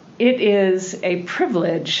It is a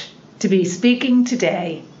privilege to be speaking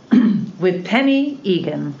today with Penny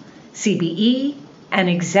Egan, CBE and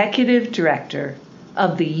Executive Director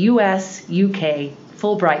of the US-UK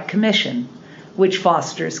Fulbright Commission, which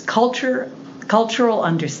fosters cultural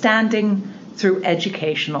understanding through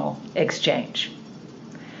educational exchange.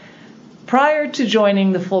 Prior to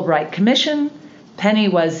joining the Fulbright Commission, Penny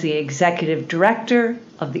was the Executive Director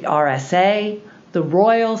of the RSA, the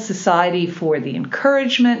Royal Society for the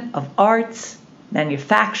Encouragement of Arts,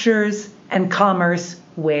 Manufactures, and Commerce,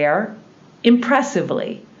 where,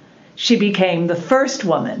 impressively, she became the first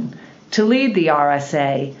woman to lead the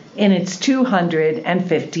RSA in its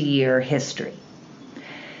 250-year history.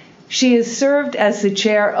 She has served as the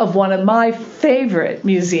chair of one of my favorite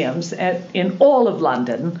museums in all of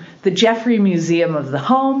London, the Jeffrey Museum of the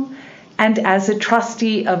Home, and as a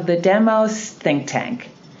trustee of the Demos think tank.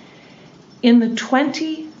 In the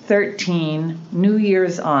 2013 New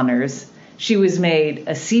Year's Honors, she was made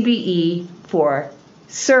a CBE for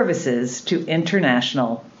Services to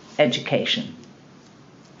International Education.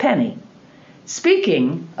 Penny,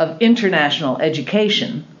 speaking of international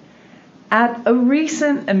education, at a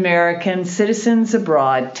recent American Citizens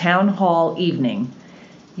Abroad Town Hall evening,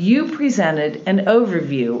 you presented an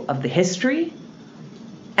overview of the history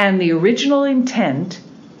and the original intent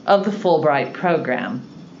of the Fulbright program.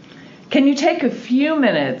 Can you take a few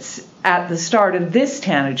minutes at the start of this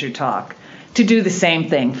Tanager Talk to do the same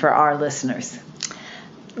thing for our listeners?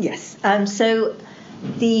 Yes. So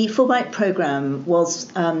the Fulbright program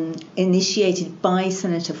was initiated by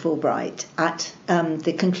Senator Fulbright at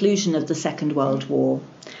the conclusion of the Second World War.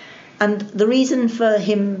 And the reason for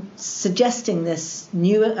him suggesting this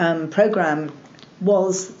new program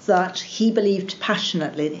was that he believed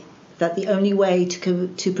passionately that the only way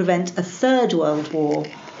to prevent a third world war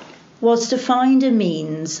was to find a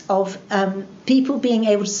means of people being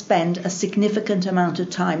able to spend a significant amount of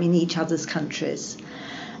time in each other's countries.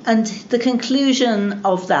 And the conclusion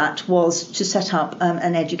of that was to set up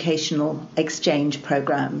an educational exchange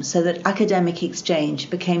program so that academic exchange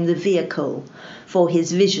became the vehicle for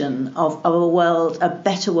his vision of a world, a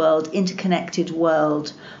better world, interconnected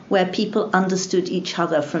world, where people understood each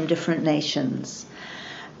other from different nations.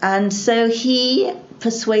 And so he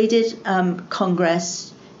persuaded Congress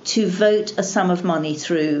to vote a sum of money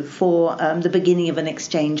through for the beginning of an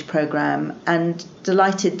exchange program, and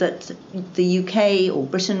delighted that the UK or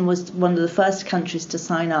Britain was one of the first countries to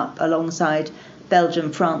sign up alongside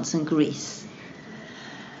Belgium, France and Greece.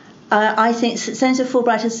 I think Senator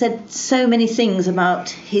Fulbright has said so many things about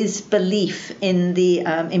his belief in the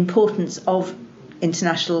importance of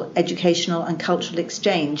international educational and cultural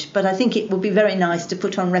exchange, but I think it would be very nice to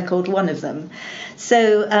put on record one of them.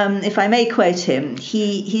 So if I may quote him,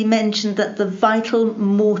 he mentioned that the vital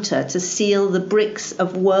mortar to seal the bricks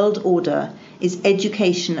of world order is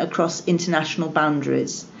education across international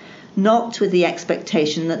boundaries, not with the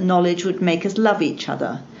expectation that knowledge would make us love each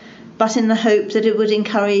other, but in the hope that it would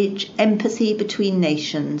encourage empathy between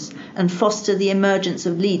nations and foster the emergence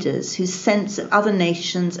of leaders whose sense of other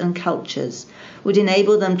nations and cultures would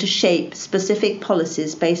enable them to shape specific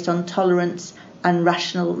policies based on tolerance and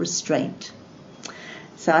rational restraint.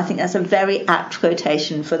 So I think that's a very apt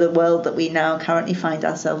quotation for the world that we now currently find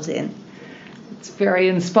ourselves in. It's very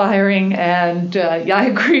inspiring, and I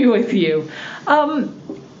agree with you.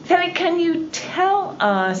 Penny, can you tell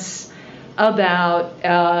us about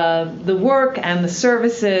the work and the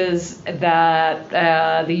services that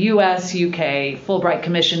the US-UK Fulbright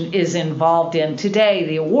Commission is involved in today,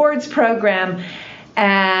 the awards program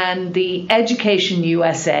and the Education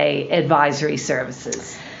USA advisory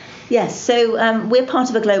services? Yes, so we're part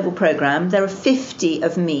of a global program. There are 50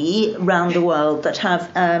 of me around the world that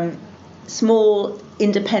have small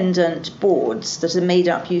independent boards that are made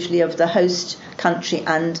up usually of the host country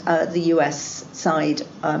and the US side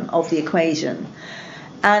of the equation.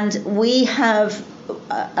 And we have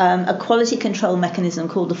a quality control mechanism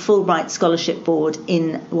called the Fulbright Scholarship Board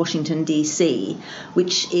in Washington, D.C.,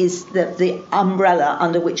 which is the umbrella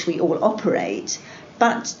under which we all operate.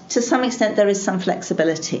 But to some extent, there is some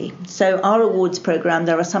flexibility. So our awards program,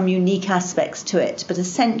 there are some unique aspects to it, but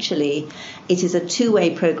essentially it is a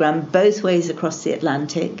two-way program, both ways across the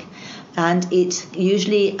Atlantic. And it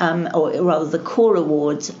usually, or rather the core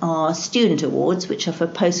awards are student awards, which are for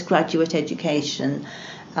postgraduate education,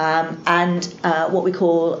 and what we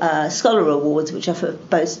call scholar awards, which are for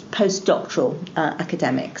postdoctoral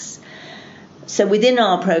academics. So within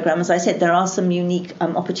our programme, as I said, there are some unique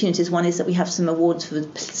opportunities. One is that we have some awards for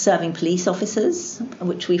serving police officers,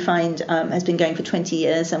 which we find has been going for 20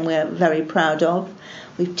 years and we're very proud of.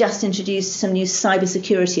 We've just introduced some new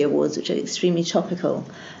cybersecurity awards, which are extremely topical.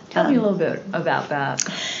 Tell me a little bit about that.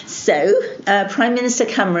 So, Prime Minister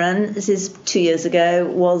Cameron, this is 2 years ago,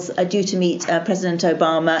 was due to meet President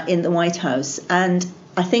Obama in the White House. And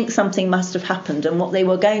I think something must have happened, and what they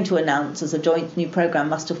were going to announce as a joint new programme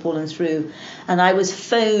must have fallen through. And I was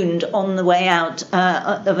phoned on the way out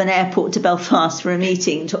of an airport to Belfast for a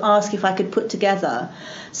meeting to ask if I could put together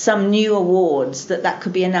some new awards that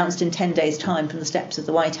could be announced in 10 days' time from the steps of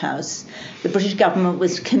the White House. The British government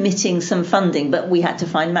was committing some funding, but we had to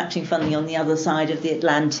find matching funding on the other side of the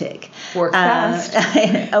Atlantic. Worked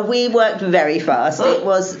fast. We worked very fast. It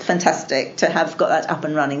was fantastic to have got that up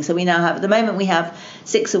and running. So we now have, at the moment, we have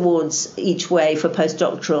 6 awards each way for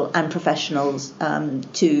postdoctoral and professionals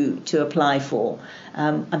to apply for.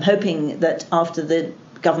 I'm hoping that after the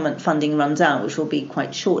government funding runs out, which will be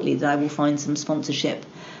quite shortly, that I will find some sponsorship,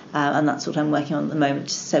 and that's what I'm working on at the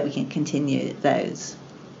moment, so we can continue those.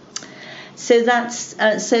 So that's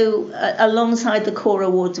alongside the core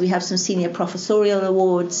awards, we have some senior professorial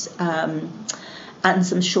awards and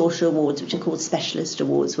some shorter awards, which are called specialist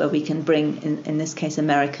awards, where we can bring, in this case,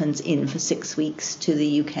 Americans in for 6 weeks to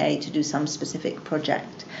the UK to do some specific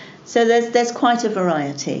project. So there's quite a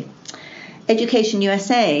variety. Education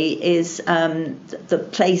USA is the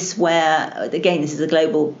place where, again, this is a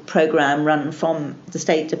global programme run from the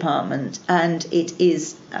State Department, and it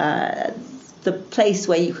is the place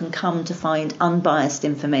where you can come to find unbiased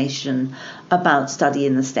information about study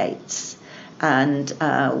in the States. And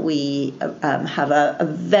we have a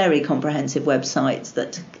very comprehensive website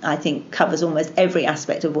that I think covers almost every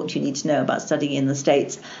aspect of what you need to know about studying in the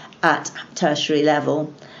States at tertiary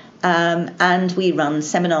level. And we run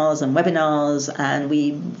seminars and webinars, and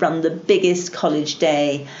we run the biggest college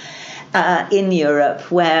day in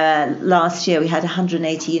Europe, where last year we had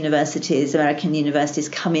 180 universities, American universities,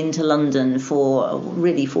 come into London for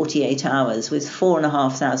really 48 hours with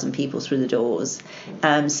 4,500 people through the doors.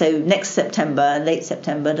 So next September, late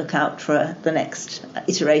September, look out for the next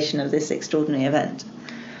iteration of this extraordinary event.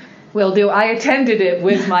 Will do. I attended it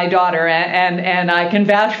with my daughter, and I can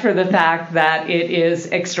vouch for the fact that it is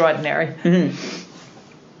extraordinary.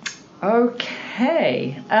 Mm-hmm.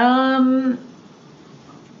 Okay.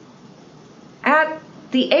 At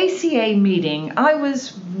the ACA meeting, I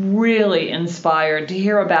was really inspired to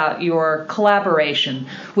hear about your collaboration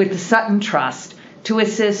with the Sutton Trust to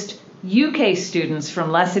assist UK students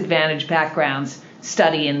from less advantaged backgrounds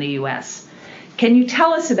study in the US. Can you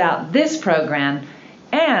tell us about this program?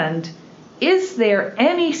 And is there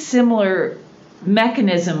any similar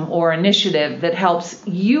mechanism or initiative that helps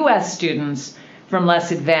U.S. students from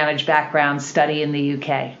less advantaged backgrounds study in the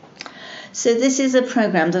UK? So this is a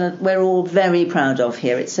program that we're all very proud of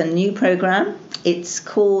here. It's a new program. It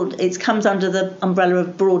comes under the umbrella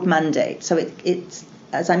of broad mandate. So it's,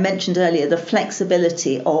 as I mentioned earlier, the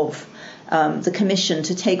flexibility of the Commission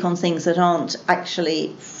to take on things that aren't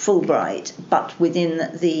actually Fulbright, but within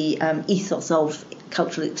the ethos of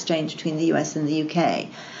cultural exchange between the US and the UK.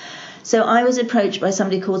 So I was approached by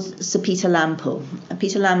somebody called Sir Peter Lample.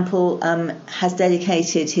 Peter Lample has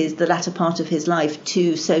dedicated the latter part of his life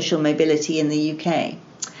to social mobility in the UK.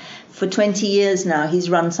 For 20 years now, he's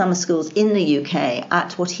run summer schools in the UK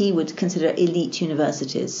at what he would consider elite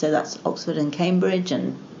universities. So that's Oxford and Cambridge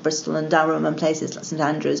and Bristol and Durham and places like St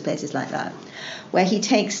Andrews, places like that, where he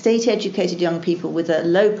takes state-educated young people with a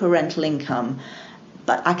low parental income,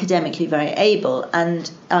 but academically very able, and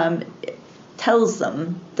tells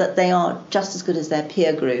them that they are just as good as their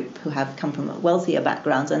peer group who have come from wealthier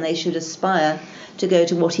backgrounds, and they should aspire to go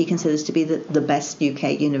to what he considers to be the best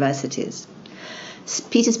UK universities.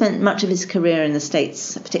 Peter spent much of his career in the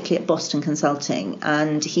States, particularly at Boston Consulting,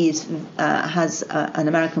 and he has an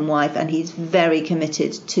American wife, and he's very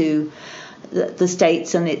committed to the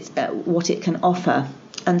States and what it can offer.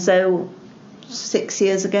 And so 6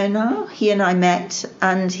 years ago now, he and I met,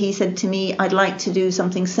 and he said to me, I'd like to do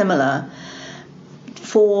something similar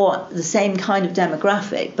for the same kind of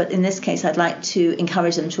demographic, but in this case I'd like to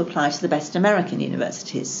encourage them to apply to the best American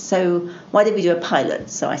universities. So why don't we do a pilot?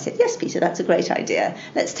 So I said, yes, Peter, that's a great idea.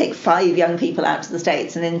 Let's take 5 young people out to the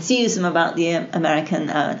States and enthuse them about the American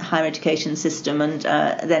higher education system, and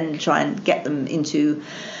then try and get them into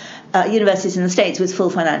universities in the States with full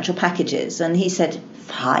financial packages. And he said,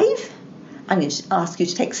 5? I'm going to ask you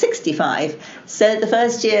to take 65. So the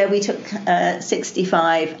first year we took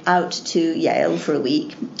 65 out to Yale for a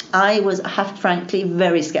week. I was, frankly,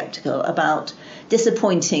 very sceptical about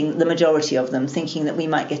disappointing the majority of them, thinking that we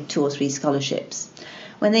might get 2 or 3 scholarships.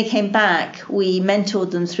 When they came back, we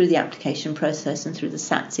mentored them through the application process and through the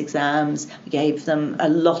SATs exams. We gave them a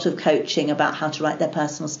lot of coaching about how to write their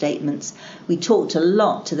personal statements. We talked a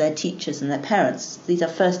lot to their teachers and their parents. These are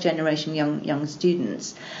first generation young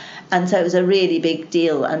students. And so it was a really big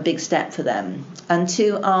deal and big step for them. And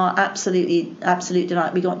to our absolute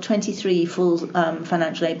delight, we got 23 full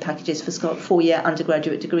financial aid packages for 4-year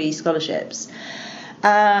undergraduate degree scholarships.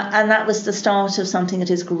 And that was the start of something that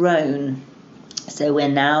has grown. So we're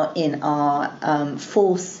now in our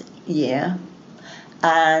 4th year,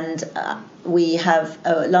 and we have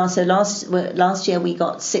last year we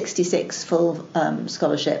got 66 full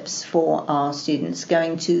scholarships for our students,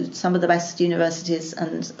 going to some of the best universities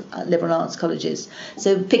and liberal arts colleges.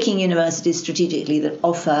 So picking universities strategically that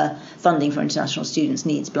offer funding for international students,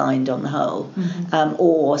 needs blind on the whole,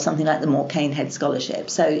 or something like the Morcaine Head Scholarship.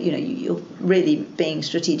 So you're really being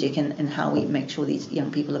strategic in how we make sure these young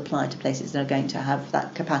people apply to places that are going to have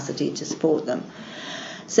that capacity to support them.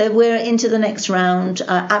 So we're into the next round.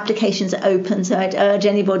 Applications are open. So I'd urge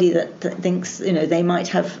anybody that thinks they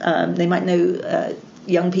might know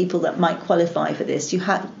young people that might qualify for this. You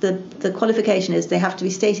have the qualification is they have to be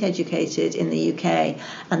state educated in the UK,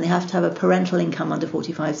 and they have to have a parental income under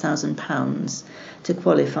 £45,000 to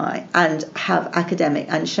qualify, and have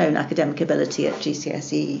shown academic ability at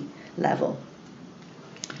GCSE level.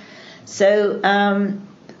 So.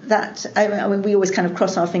 We always kind of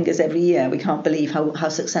cross our fingers every year. We can't believe how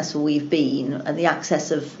successful we've been, and the access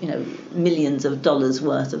of millions of dollars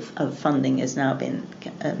worth of funding has now been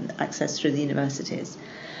accessed through the universities.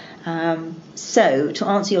 So to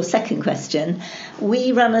answer your second question,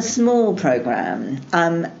 we run a small program,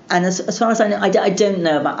 and as far as I know, I don't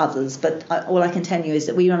know about others, but all I can tell you is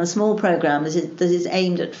that we run a small program that is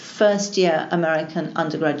aimed at first-year American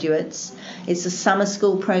undergraduates. It's a summer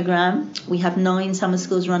school program. We have 9 summer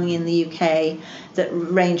schools running in the UK that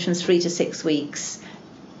range from 3 to 6 weeks.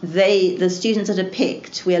 The students that are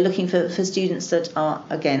picked, we are looking for students that are,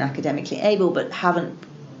 again, academically able but haven't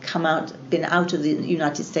been out of the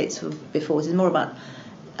United States before. This is more about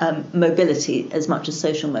mobility as much as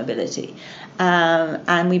social mobility,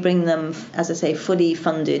 and we bring them, as I say, fully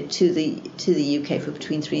funded to the UK for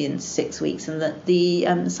between 3 and 6 weeks, and that the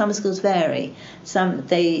summer schools vary.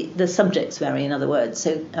 The subjects vary, in other words.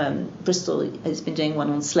 So Bristol has been doing one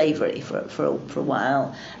on slavery for a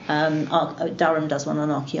while. Durham does one on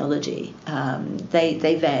archaeology.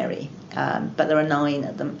 They vary, but there are 9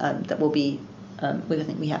 of them that will be. I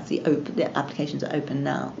think we have the applications are open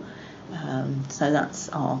now. So that's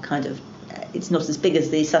our kind of, it's not as big as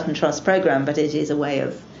the Sutton Trust programme, but it is a way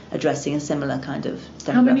of addressing a similar kind of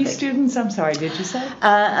demographic. How many students, I'm sorry, did you say?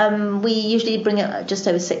 We usually bring it just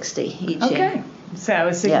over 60 each year. Okay, so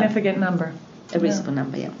a significant number. A reasonable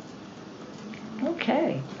number, yeah.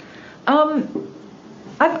 Okay.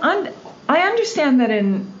 I understand that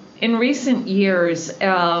in recent years,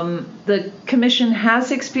 the Commission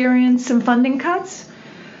has experienced some funding cuts.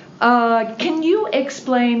 Can you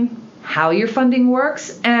explain how your funding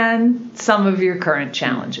works and some of your current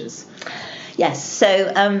challenges? Yes, so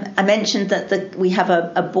I mentioned that we have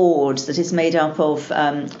a board that is made up of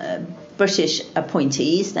British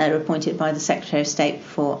appointees. They're appointed by the Secretary of State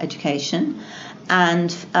for Education. And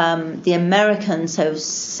the Americans, so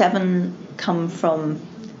 7 come from,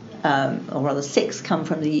 or rather 6 come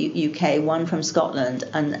from the UK, 1 from Scotland,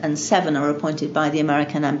 and 7 are appointed by the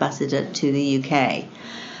American ambassador to the UK.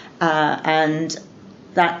 And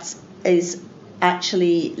that is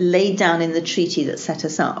actually laid down in the treaty that set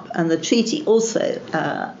us up. And the treaty also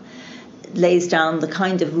lays down the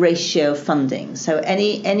kind of ratio of funding. So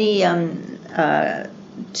any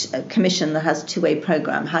commission that has a two-way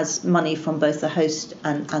program has money from both the host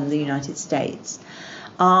and the United States.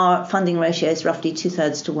 Our funding ratio is roughly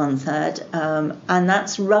 2/3 to 1/3, and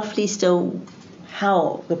that's roughly still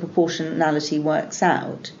how the proportionality works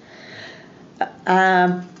out.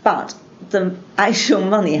 But the actual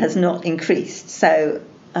money has not increased. So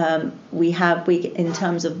we in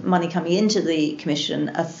terms of money coming into the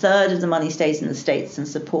Commission, 1/3 of the money stays in the States and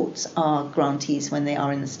supports our grantees when they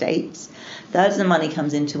are in the States. 1/3 of the money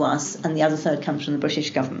comes into us, and the other 1/3 comes from the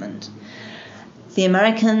British government. The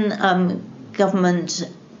American government,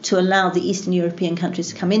 to allow the Eastern European countries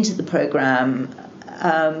to come into the programme,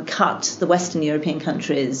 cut the Western European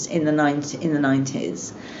countries in the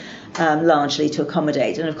 90s. largely to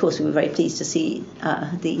accommodate. And of course, we were very pleased to see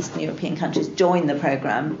the Eastern European countries join the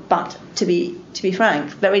programme. But to be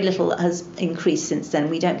frank, very little has increased since then.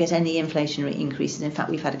 We don't get any inflationary increases. In fact,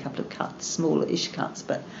 we've had a couple of cuts, smallish cuts,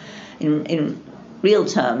 but in real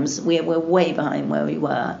terms, we're way behind where we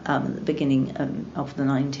were at the beginning of the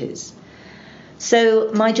 90s.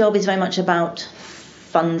 So my job is very much about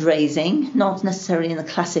fundraising, not necessarily in the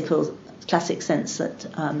classic sense that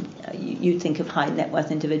you think of high net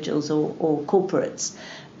worth individuals or corporates,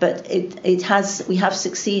 but we have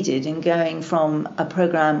succeeded in going from a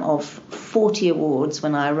programme of 40 awards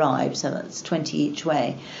when I arrived, so that's 20 each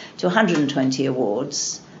way, to 120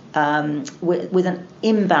 awards, with an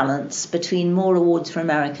imbalance between more awards for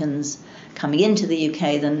Americans coming into the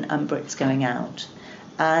UK than Brits going out.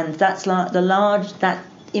 And that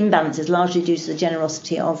imbalance is largely due to the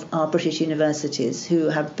generosity of our British universities, who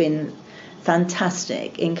have been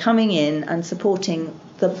fantastic in coming in and supporting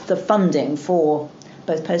the funding for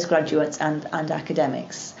both postgraduates and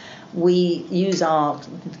academics. We use our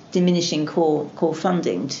diminishing core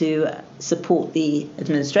funding to support the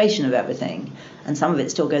administration of everything, and some of it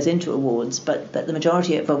still goes into awards, but the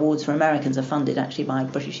majority of awards for Americans are funded actually by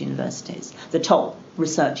British universities, the top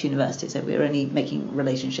research universities, so we're only making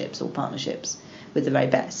relationships or partnerships with the very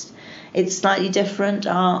best. It's slightly different.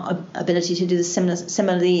 Our ability to do this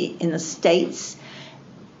similarly in the States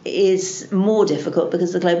is more difficult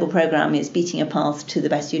because the global programme is beating a path to the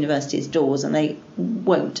best universities' doors, and they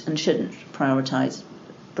won't and shouldn't prioritise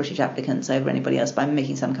British applicants over anybody else by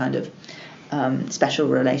making some kind of special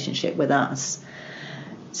relationship with us.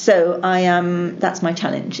 So that's my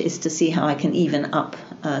challenge, is to see how I can even up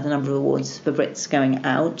the number of awards for Brits going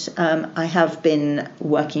out. I have been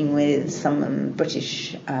working with some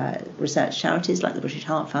British research charities like the British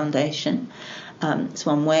Heart Foundation. It's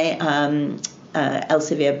one way.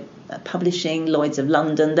 Elsevier Publishing, Lloyd's of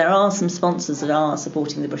London. There are some sponsors that are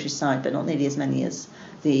supporting the British side, but not nearly as many as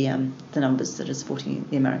the numbers that are supporting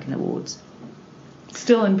the American awards.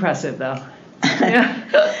 Still impressive, though. Yeah.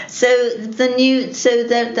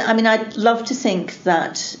 I'd love to think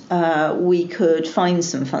that we could find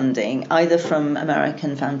some funding either from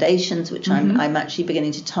American foundations, which I'm actually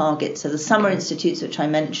beginning to target. So the summer institutes, which I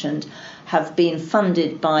mentioned, have been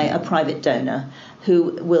funded by a private donor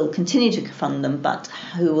who will continue to fund them, but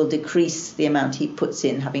who will decrease the amount he puts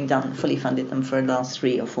in, having fully funded them for the last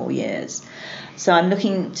 3 or 4 years. So I'm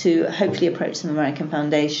looking to hopefully approach some American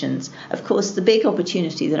foundations. Of course, the big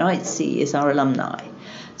opportunity that I see is our alumni.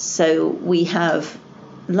 So we have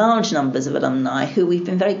large numbers of alumni who we've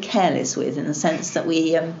been very careless with, in the sense that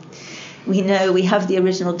we know we have the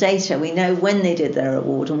original data, we know when they did their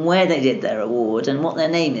award and where they did their award and what their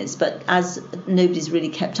name is, but as nobody's really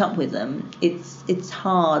kept up with them, it's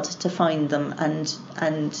hard to find them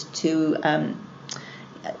and to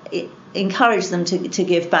encourage them to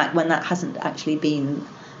give back when that hasn't actually been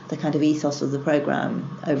the kind of ethos of the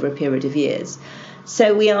programme over a period of years.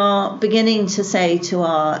 So we are beginning to say to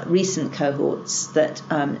our recent cohorts that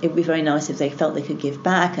it would be very nice if they felt they could give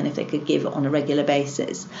back and if they could give on a regular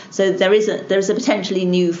basis. So there is a potentially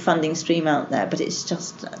new funding stream out there, but it's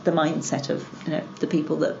just the mindset of the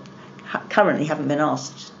people that currently haven't been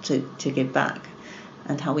asked to give back,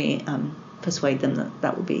 and how we persuade them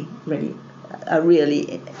that would be a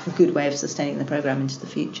really good way of sustaining the programme into the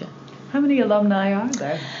future. How many alumni are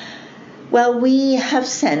there? Well, we have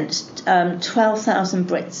sent 12,000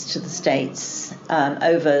 Brits to the States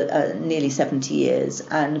over nearly 70 years,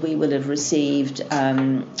 and we will have received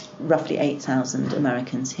roughly 8,000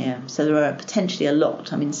 Americans here. So there are potentially a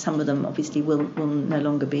lot. I mean, some of them obviously will no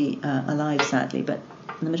longer be alive, sadly, but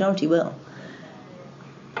the majority will.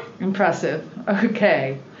 Impressive.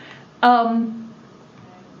 Okay.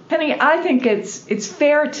 Penny, I think it's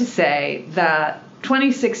fair to say that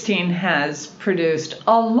 2016 has produced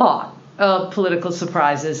a lot of political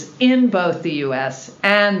surprises in both the US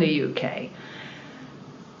and the UK.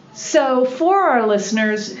 So for our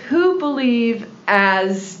listeners who believe,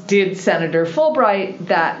 as did Senator Fulbright,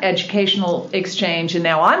 that educational exchange, and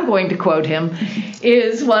now I'm going to quote him,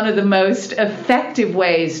 is one of the most effective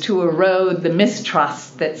ways to erode the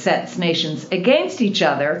mistrust that sets nations against each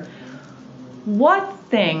other, what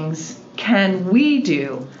things can we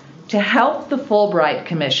do to help the Fulbright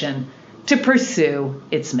Commission to pursue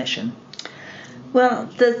its mission? Well,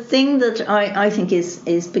 the thing that I think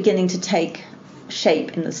is beginning to take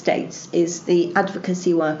shape in the States is the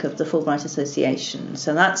advocacy work of the Fulbright Association.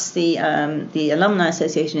 So that's the Alumni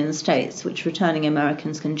Association in the States, which returning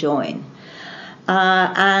Americans can join.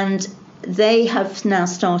 And they have now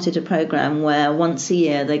started a program where once a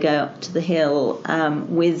year they go up to the Hill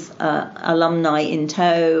with alumni in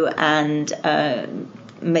tow and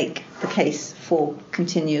make the case for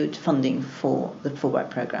continued funding for the Fulbright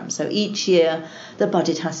program. So each year the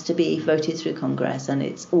budget has to be voted through Congress, and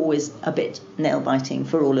it's always a bit nail-biting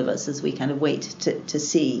for all of us as we kind of wait to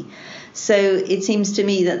see. So it seems to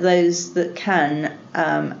me that those that can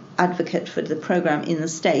advocate for the program in the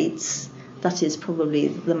States, that is probably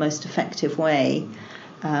the most effective way.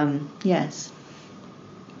 Yes.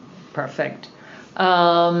 Perfect.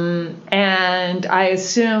 And I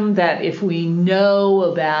assume that if we know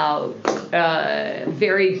about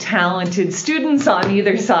very talented students on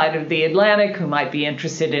either side of the Atlantic who might be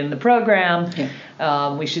interested in the program,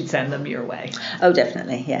 we should send them your way. Oh,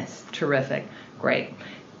 definitely, yes. Terrific. Great.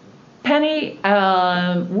 Penny,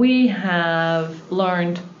 we have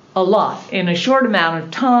learned a lot in a short amount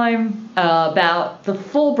of time about the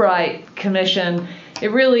Fulbright Commission.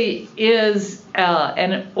 It really is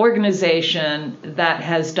an organization that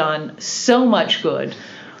has done so much good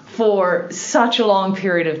for such a long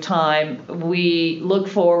period of time. We look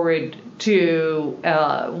forward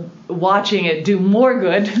to watching it do more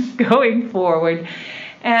good going forward.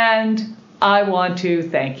 And I want to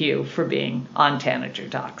thank you for being on Tanager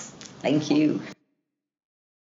Talks. Thank you.